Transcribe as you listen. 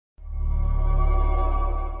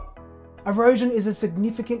Erosion is a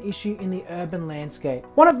significant issue in the urban landscape.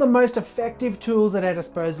 One of the most effective tools at our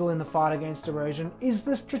disposal in the fight against erosion is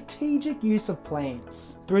the strategic use of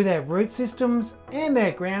plants. Through their root systems and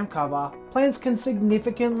their ground cover, plants can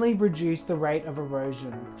significantly reduce the rate of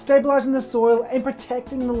erosion, stabilising the soil and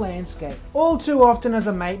protecting the landscape. All too often as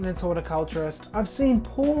a maintenance horticulturist, I've seen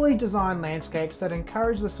poorly designed landscapes that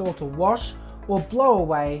encourage the soil to wash or blow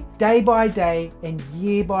away day by day and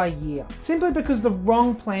year by year, simply because the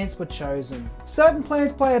wrong plants were chosen. Certain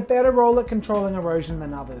plants play a better role at controlling erosion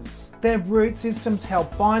than others. Their root systems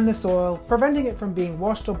help bind the soil, preventing it from being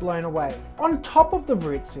washed or blown away. On top of the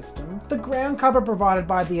root system, the ground cover provided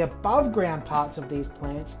by the above ground parts of these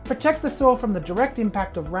plants protect the soil from the direct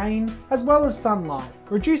impact of rain as well as sunlight,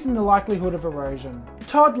 reducing the likelihood of erosion.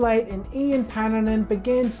 Todd Late and Ian Pannanen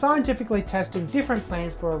began scientifically testing different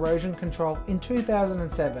plants for erosion control in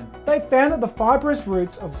 2007. They found that the fibrous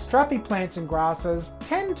roots of strappy plants and grasses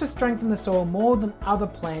tend to strengthen the soil more than other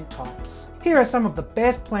plant types. Here are some of the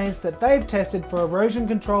best plants that they've tested for erosion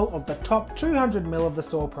control of the top 200 mil of the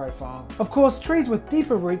soil profile. Of course, trees with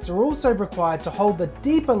deeper roots are also required to hold the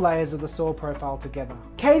deeper layers of the soil profile together.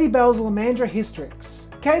 Katie Bell's Alamandra hystrix.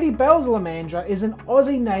 Katie Bell's Alamandra is an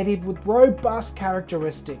Aussie native with robust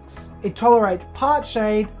characteristics. It tolerates part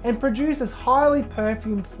shade and produces highly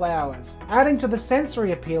perfumed flowers, adding to the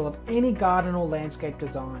sensory appeal of any garden or landscape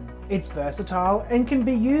design. It's versatile and can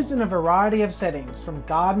be used in a variety of settings, from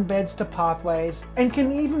garden beds to pathways, and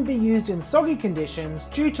can even be used in soggy conditions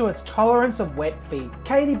due to its tolerance of wet feet.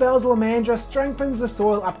 Katie Bell's Alamandra strengthens the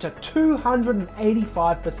soil up to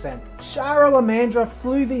 285%. Schefflera Alamandra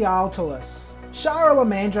fluviatilis. Schefflera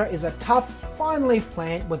Alamandra is a tough, fine-leaf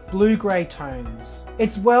plant with blue-grey tones.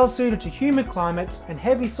 It's well suited to humid climates and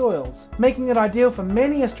heavy soils, making it ideal for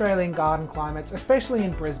many Australian garden climates, especially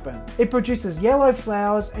in Brisbane. It produces yellow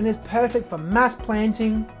flowers and is perfect for mass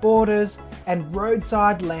planting, borders, and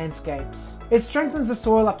roadside landscapes. It strengthens the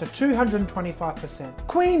soil up to 225%.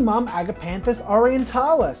 Queen Mum Agapanthus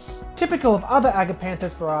orientalis. Typical of other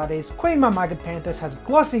Agapanthus varieties, Queen Mum Agapanthus has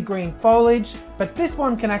glossy green foliage, but this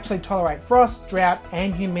one can actually tolerate frost, drought,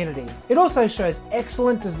 and humidity. It also shows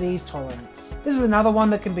excellent disease tolerance. This is another one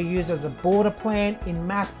that can be used as a border plant in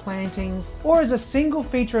mass plantings or as a single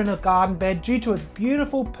feature in a garden bed due to its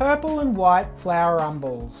beautiful purple and white flower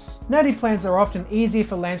umbels. Native plants are often easier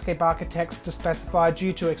for landscape architects to specify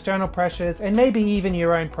due to external pressures and maybe even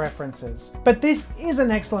your own preferences. But this is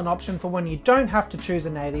an excellent option for when you don't have to choose a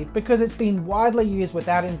native because it's been widely used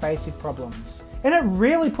without invasive problems. And it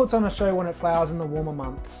really puts on a show when it flowers in the warmer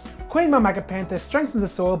months. Queen Mum Agapanthus strengthens the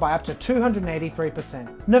soil by up to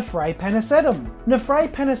 283%. Nefra Petum. Nefra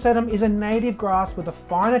Petum is a native grass with a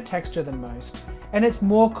finer texture than most, and it's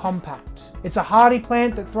more compact. It's a hardy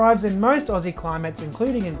plant that thrives in most Aussie climates,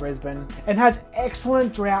 including in Brisbane, and has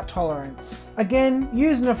excellent drought tolerance. Again,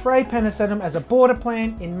 use Nefra Petum as a border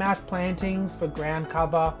plant in mass plantings for ground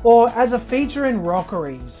cover, or as a feature in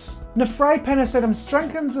rockeries. Nefra Petum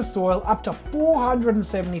strengthens the soil up to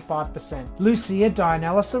 475%. Lucia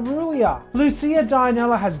Dianella cerulean. Lucia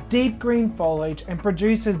Dianella has deep green foliage and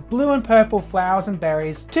produces blue and purple flowers and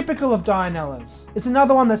berries typical of Dianellas. It's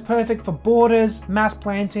another one that's perfect for borders, mass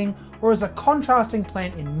planting, or as a contrasting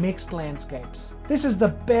plant in mixed landscapes. This is the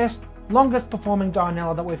best, longest performing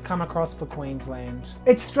Dianella that we've come across for Queensland.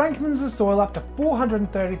 It strengthens the soil up to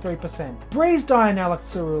 433%. Breeze Dianella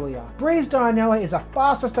cerulean. Breeze Dianella is a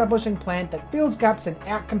fast establishing plant that fills gaps and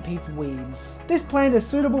outcompetes weeds. This plant is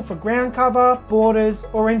suitable for ground cover, borders,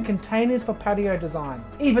 or in containers for patio design,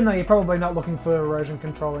 even though you're probably not looking for erosion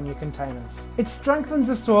control in your containers. It strengthens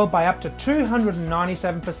the soil by up to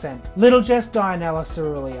 297%. Little Jess Dianella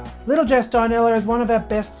cerulean. Little Jess Dianella is one of our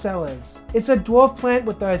best sellers. It's a dwarf plant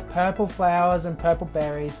with those purple flowers and purple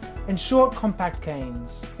berries and short compact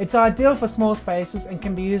canes. It's ideal for small spaces and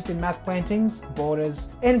can be used in mass plantings, borders,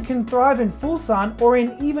 and can thrive in full sun or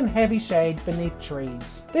in even heavy shade beneath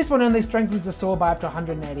trees. This one only strengthens the soil by up to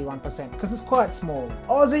 181% because it's quite small.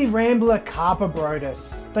 Aussie Rambler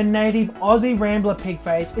Carpobrodus. The native Aussie Rambler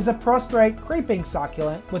pigface is a prostrate creeping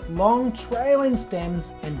succulent with long trailing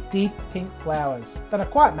stems and deep pink flowers that are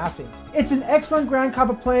quite massive. It's an excellent ground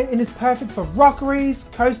cover plant and is perfect for rockeries,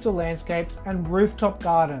 coastal landscapes, and rooftop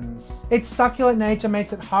gardens. Its succulent nature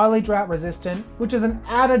makes it highly drought resistant, which is an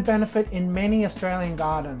added benefit in many Australian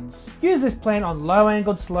gardens. Use this plant on low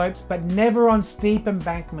angled slopes but never on steep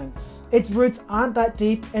embankments. Its roots aren't that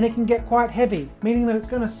deep and it can get quite heavy, meaning that it's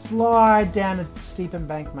going to slide down a steep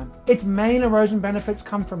embankment. Its main erosion benefits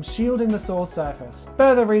come from shielding the soil surface.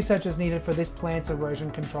 Further research is needed for this plant's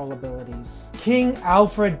erosion control abilities. King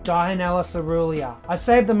Alfred Diella cerulean. I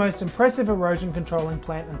saved the most impressive erosion controlling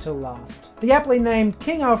plant until until last. The aptly named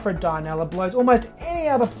King Alfred Dianella blows almost any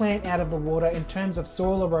other plant out of the water in terms of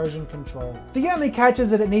soil erosion control. The only catch is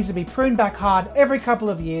that it needs to be pruned back hard every couple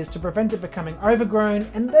of years to prevent it becoming overgrown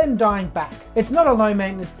and then dying back. It's not a low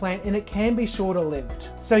maintenance plant and it can be shorter lived.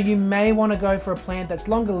 So you may want to go for a plant that's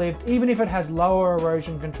longer lived even if it has lower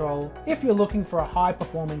erosion control if you're looking for a high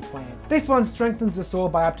performing plant. This one strengthens the soil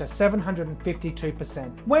by up to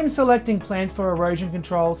 752%. When selecting plants for erosion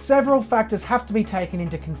control, several factors have to be taken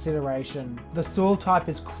into consideration. The soil type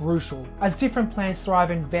is crucial, as different plants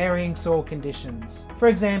thrive in varying soil conditions. For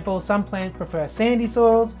example, some plants prefer sandy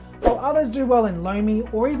soils, while others do well in loamy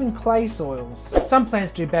or even clay soils. Some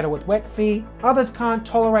plants do better with wet feet, others can't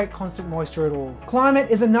tolerate constant moisture at all.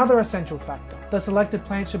 Climate is another essential factor. The selected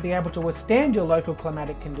plants should be able to withstand your local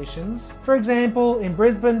climatic conditions. For example, in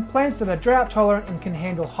Brisbane, plants that are drought tolerant and can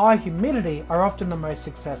handle high humidity are often the most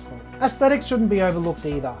successful. Aesthetics shouldn't be overlooked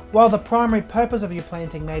either. While the primary purpose of your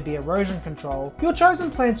planting may be erosion control, your chosen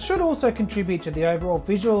plants should also contribute to the overall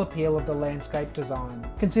visual appeal of the landscape design.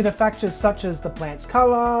 Consider factors such as the plant's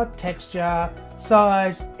colour, texture,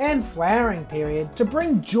 size, and flowering period to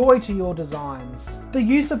bring joy to your designs. The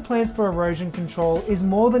use of plants for erosion control is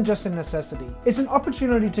more than just a necessity. It's an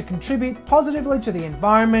opportunity to contribute positively to the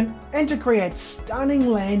environment and to create stunning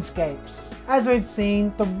landscapes. As we've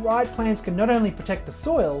seen, the right plants can not only protect the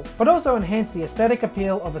soil, but also enhance the aesthetic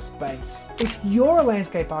appeal of a space. If you're a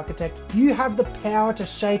landscape architect, you have the power to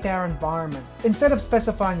shape our environment. Instead of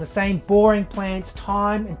specifying the same boring plants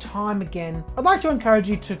time and time again, I'd like to encourage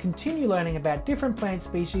you to continue learning about different plant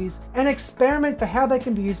species and experiment for how they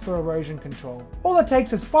can be used for erosion control. All it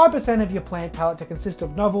takes is 5% of your plant palette to consist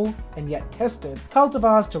of novel and yet tested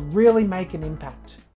cultivars to really make an impact.